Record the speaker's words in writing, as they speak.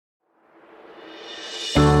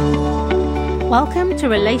Welcome to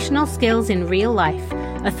Relational Skills in Real Life,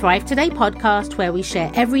 a Thrive Today podcast where we share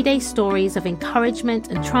everyday stories of encouragement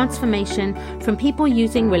and transformation from people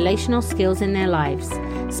using relational skills in their lives.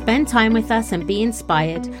 Spend time with us and be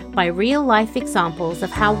inspired by real-life examples of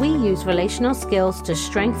how we use relational skills to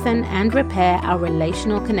strengthen and repair our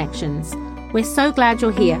relational connections. We're so glad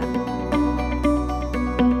you're here.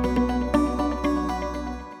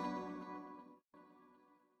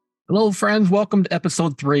 Hello, friends. Welcome to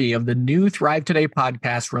episode 3 of the new Thrive Today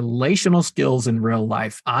podcast, Relational Skills in Real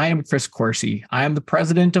Life. I am Chris Corsi. I am the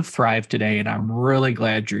president of Thrive Today, and I'm really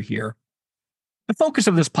glad you're here. The focus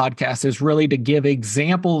of this podcast is really to give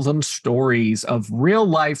examples and stories of real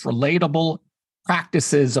life, relatable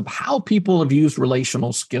practices of how people have used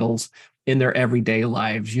relational skills in their everyday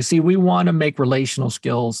lives. You see, we want to make relational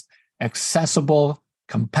skills accessible,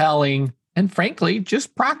 compelling, and frankly,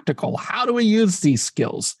 just practical. How do we use these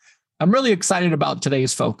skills? I'm really excited about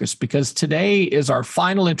today's focus because today is our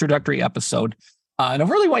final introductory episode. And I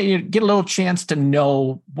really want you to get a little chance to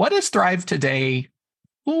know what is Thrive Today,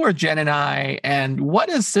 who are Jen and I, and what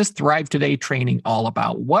is this Thrive Today training all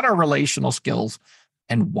about? What are relational skills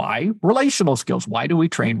and why relational skills? Why do we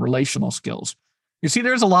train relational skills? You see,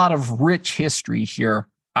 there's a lot of rich history here.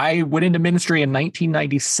 I went into ministry in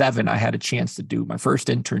 1997. I had a chance to do my first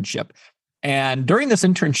internship. And during this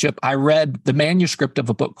internship, I read the manuscript of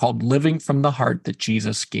a book called Living from the Heart That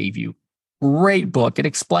Jesus Gave You. Great book. It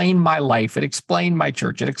explained my life. It explained my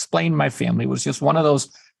church. It explained my family. It was just one of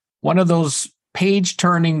those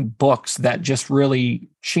page-turning books that just really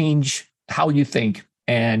change how you think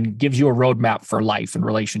and gives you a roadmap for life and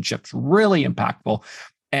relationships. Really impactful.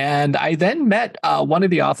 And I then met one of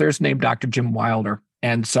the authors named Dr. Jim Wilder.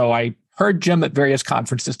 And so I heard Jim at various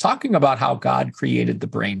conferences talking about how God created the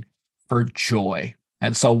brain for joy.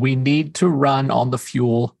 And so we need to run on the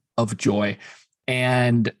fuel of joy.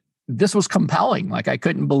 And this was compelling. Like, I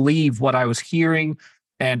couldn't believe what I was hearing.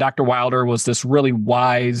 And Dr. Wilder was this really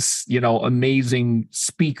wise, amazing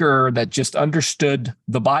speaker that just understood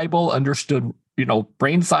the Bible, understood,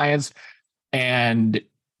 brain science. And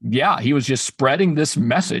yeah, he was just spreading this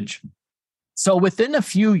message. So within a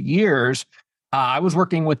few years, I was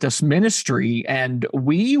working with this ministry, and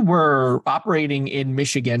we were operating in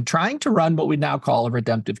Michigan, trying to run what we now call a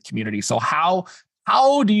redemptive community. So how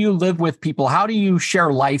do you live with people? How do you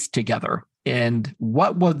share life together? And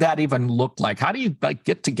what would that even look like? How do you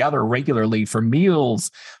get together regularly for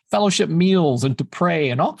meals, fellowship meals, and to pray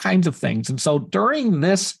and all kinds of things? And so during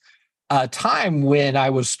this time when I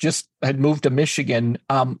had moved to Michigan,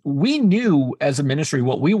 we knew as a ministry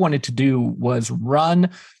what we wanted to do was run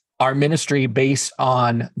our ministry based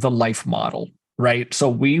on the life model, right? So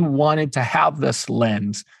we wanted to have this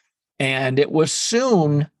lens. And it was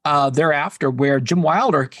soon thereafter where Jim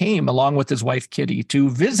Wilder came along with his wife, Kitty,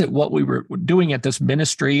 to visit what we were doing at this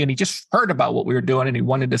ministry. And he just heard about what we were doing, and he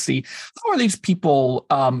wanted to see, how are these people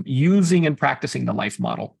using and practicing the life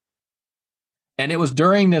model? And it was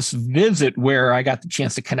during this visit where I got the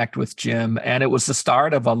chance to connect with Jim. And it was the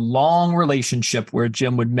start of a long relationship where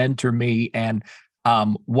Jim would mentor me. And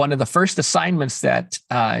one of the first assignments that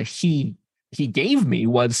he gave me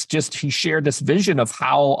was he shared this vision of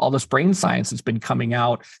how all this brain science has been coming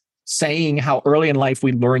out, saying how early in life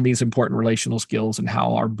we learn these important relational skills and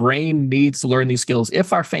how our brain needs to learn these skills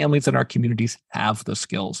if our families and our communities have the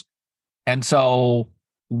skills. And so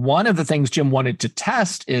one of the things Jim wanted to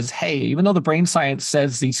test is, hey, even though the brain science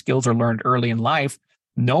says these skills are learned early in life,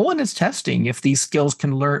 no one is testing if these skills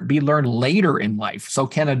can be learned later in life. So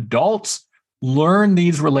can adults learn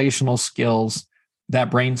these relational skills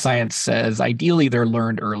that brain science says ideally they're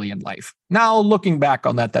learned early in life? Now, looking back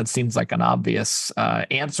on that seems like an obvious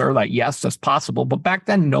answer, like, yes, that's possible. But back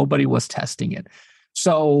then, nobody was testing it.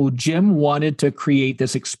 So Jim wanted to create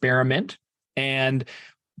this experiment. And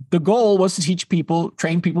the goal was to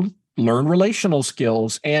train people to learn relational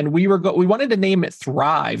skills. And we wanted to name it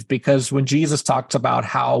Thrive, because when Jesus talks about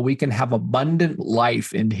how we can have abundant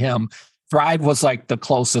life in him, Thrive was like the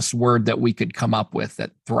closest word that we could come up with.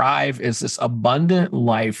 That thrive is this abundant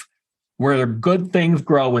life where good things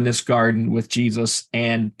grow in this garden with Jesus,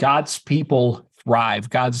 and God's people thrive.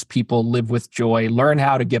 God's people live with joy, learn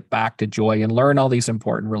how to get back to joy, and learn all these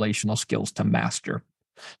important relational skills to master.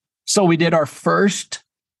 So we did our first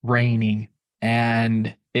training,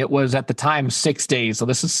 and it was at the time 6 days. So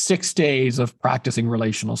this is 6 days of practicing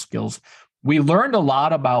relational skills. We learned a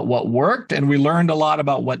lot about what worked, and we learned a lot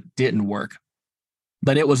about what didn't work.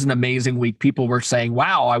 But it was an amazing week. People were saying,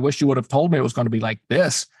 wow, I wish you would have told me it was going to be like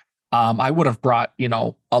this. I would have brought,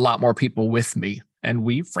 a lot more people with me. And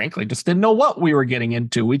we frankly just didn't know what we were getting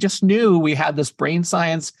into. We just knew we had this brain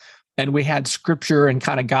science and we had scripture and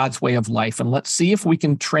kind of God's way of life. And let's see if we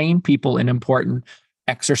can train people in important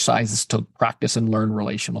exercises to practice and learn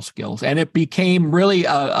relational skills. And it became really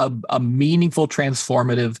a meaningful,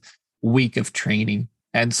 transformative week of training.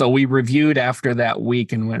 And so we reviewed after that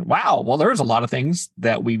week and went, wow, well, there's a lot of things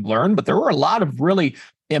that we learned, but there were a lot of really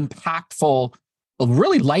impactful,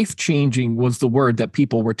 really life-changing was the word that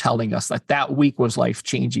people were telling us, that week was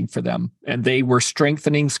life-changing for them. And they were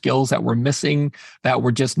strengthening skills that were missing, that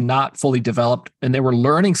were just not fully developed. And they were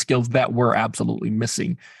learning skills that were absolutely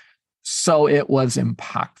missing. So it was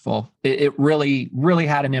impactful. It really, really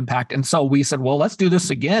had an impact. And so we said, well, let's do this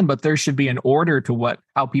again, but there should be an order to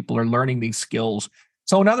how people are learning these skills.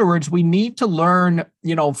 So in other words, we need to learn,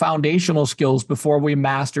 foundational skills before we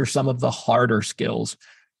master some of the harder skills.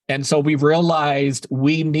 And so we realized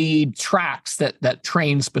we need tracks that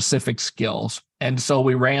train specific skills. And so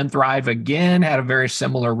we ran Thrive again, had a very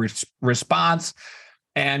similar response.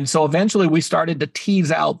 And so eventually we started to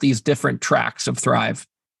tease out these different tracks of Thrive.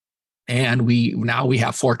 And now we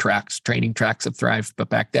have 4 tracks, training tracks of Thrive. But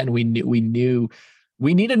back then we knew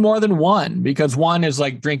we needed more than one, because one is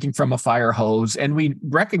like drinking from a fire hose. And we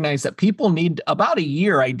recognize that people need about a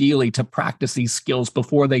year, ideally, to practice these skills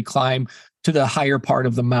before they climb to the higher part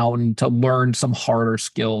of the mountain to learn some harder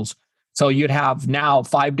skills. So you'd have now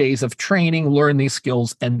 5 days of training, learn these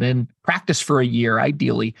skills, and then practice for a year,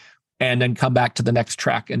 ideally, and then come back to the next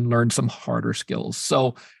track and learn some harder skills.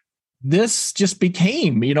 So this just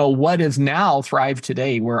became, what is now Thrive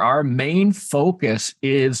Today, where our main focus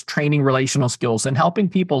is training relational skills and helping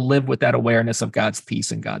people live with that awareness of God's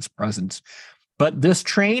peace and God's presence. But this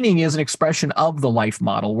training is an expression of the life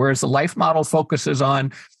model, whereas the life model focuses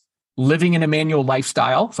on living an Emmanuel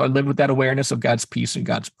lifestyle. So I live with that awareness of God's peace and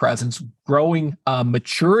God's presence, growing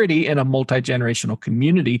maturity in a multi-generational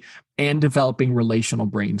community, and developing relational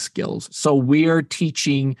brain skills. So we are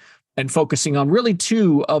teaching and focusing on really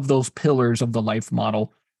 2 of those pillars of the life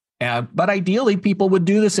model. But ideally, people would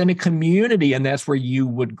do this in a community, and that's where you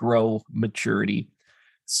would grow maturity.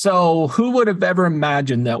 So who would have ever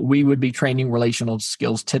imagined that we would be training relational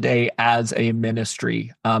skills today as a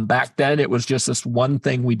ministry? Back then, it was just this one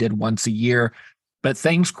thing we did once a year. But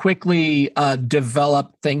things quickly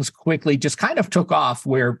developed, things quickly just kind of took off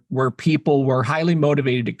where people were highly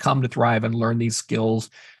motivated to come to Thrive and learn these skills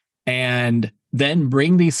and then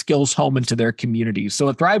bring these skills home into their communities. So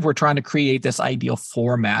at Thrive, we're trying to create this ideal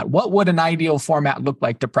format. What would an ideal format look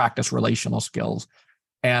like to practice relational skills?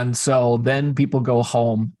 And so then people go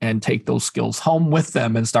home and take those skills home with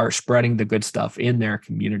them and start spreading the good stuff in their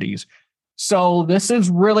communities. So this is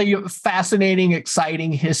really fascinating,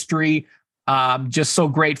 exciting history. Just so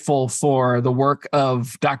grateful for the work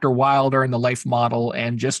of Dr. Wilder and the life model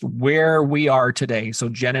and just where we are today. So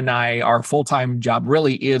Jen and I, our full-time job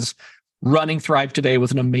really is running Thrive Today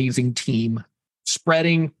with an amazing team,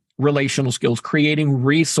 spreading relational skills, creating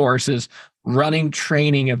resources, running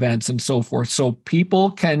training events, and so forth, so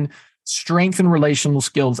people can strengthen relational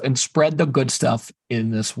skills and spread the good stuff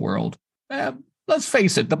in this world. Let's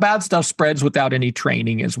face it, the bad stuff spreads without any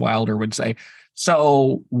training, as Wilder would say.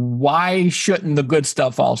 So why shouldn't the good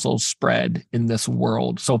stuff also spread in this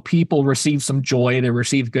world? So people receive some joy, they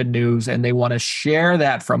receive good news, and they want to share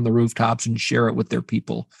that from the rooftops and share it with their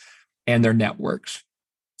people and their networks.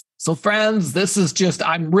 So friends,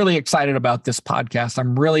 I'm really excited about this podcast.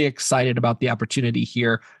 I'm really excited about the opportunity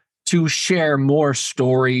here to share more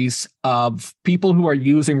stories of people who are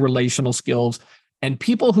using relational skills and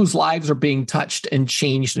people whose lives are being touched and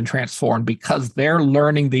changed and transformed because they're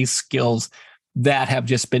learning these skills that have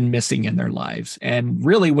just been missing in their lives. And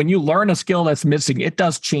really, when you learn a skill that's missing, it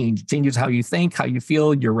does change. It changes how you think, how you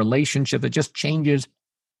feel, your relationship. It just changes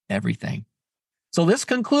everything. So this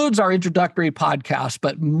concludes our introductory podcast,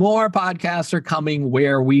 but more podcasts are coming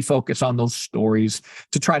where we focus on those stories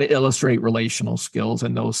to try to illustrate relational skills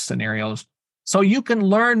in those scenarios. So you can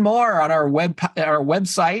learn more on our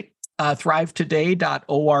website,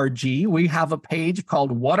 thrivetoday.org. We have a page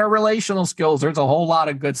called What Are Relational Skills? There's a whole lot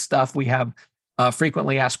of good stuff. We have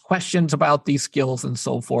frequently asked questions about these skills and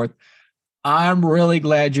so forth. I'm really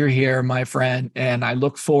glad you're here, my friend, and I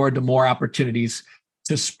look forward to more opportunities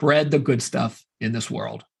to spread the good stuff in this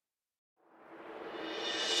world.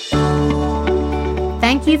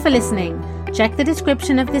 Thank you for listening. Check the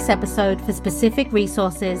description of this episode for specific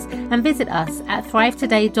resources and visit us at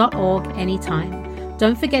thrivetoday.org anytime.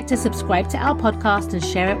 Don't forget to subscribe to our podcast and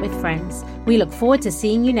share it with friends. We look forward to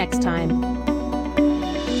seeing you next time.